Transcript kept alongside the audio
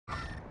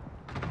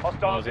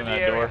Hostiles in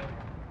that door.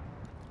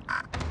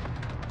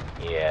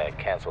 Yeah,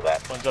 cancel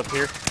that. One's up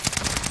here.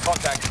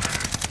 Contact.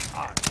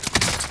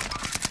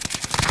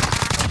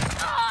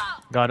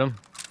 Got him.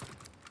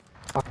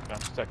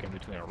 I'm stuck in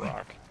between a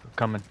rock.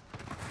 Coming.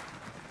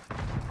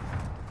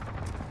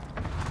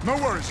 No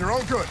worries, you're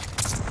all good.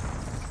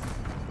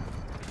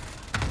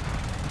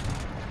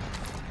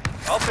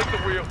 I'll take the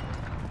wheel.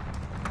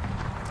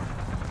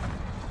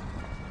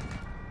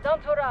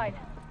 Down to ride.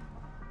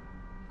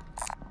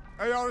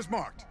 AR is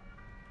marked.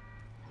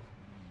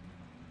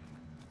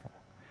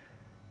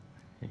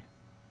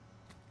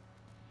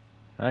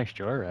 Nice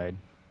joyride.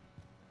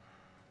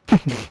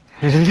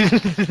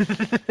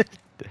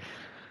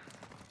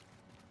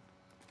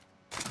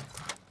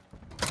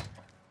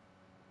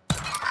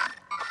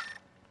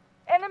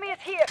 Enemy is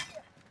here.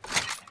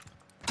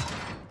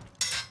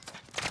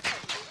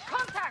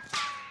 Contact.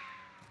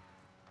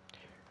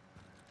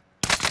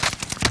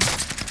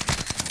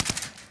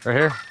 Right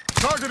here.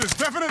 Target is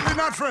definitely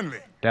not friendly.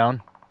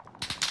 Down.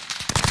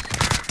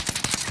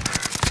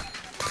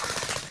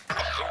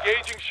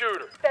 Engaging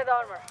shooter. Dead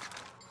armor.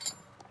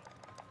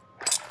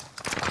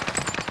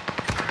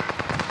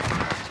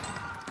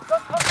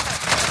 Got contact.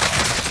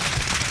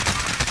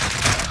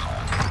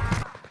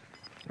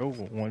 Oh,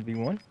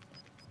 1v1.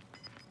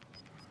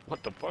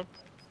 What the fuck?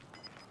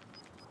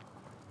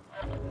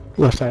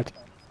 Left side.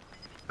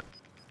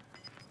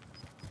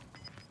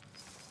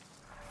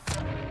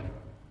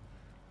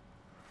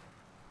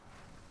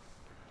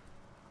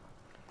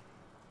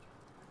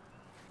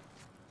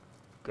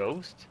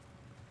 Ghost?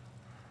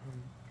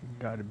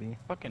 Gotta be.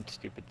 Fucking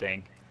stupid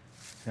thing.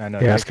 I know.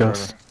 Yeah, it's that's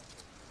ghost.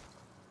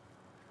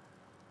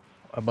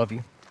 Above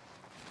you.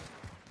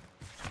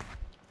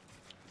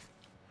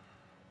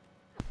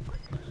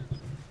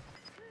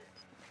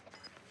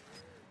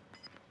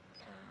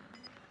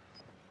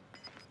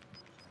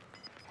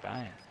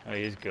 Dying. Oh,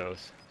 he is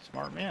ghost.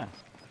 Smart man.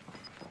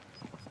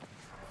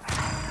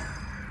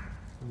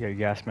 You got a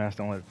gas mask,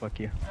 don't let it fuck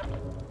you.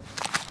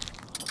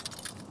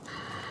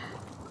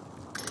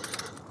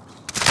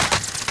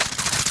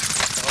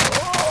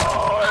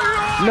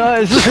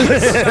 Nice! Oh,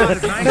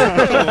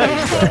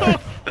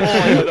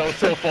 yeah, that was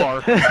so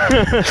far.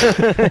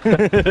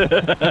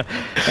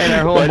 And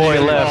our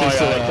homeboy left. Oh,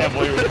 yeah, I can't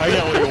believe you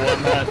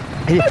won that.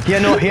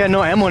 He had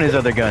no ammo in his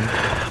other gun.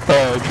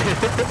 Oh,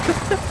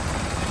 okay.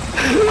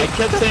 I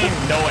kept saying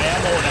no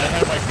ammo and I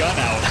had my gun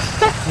out.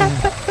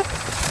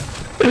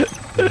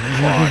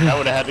 Fuck, I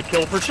would have had to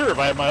kill for sure if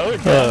I had my other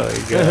gun. Oh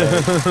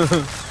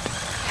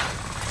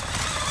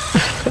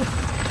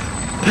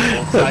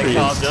my god.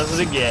 Sykvo does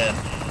it again.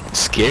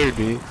 Scared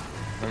me.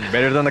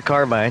 Better than the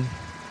carbine.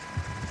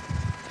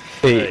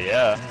 Hey.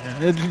 Yeah.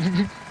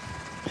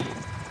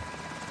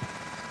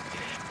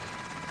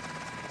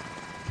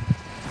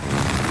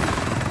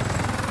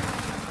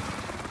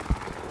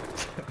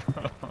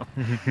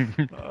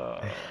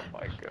 Oh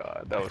my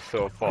god, that was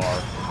so far.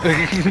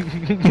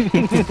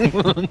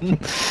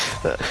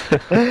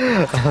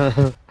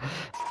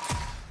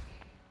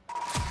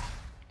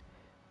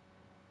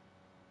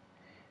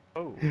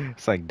 Oh.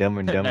 It's like Dumb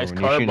and Dumber Nice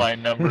when you shoot.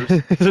 carbine numbers.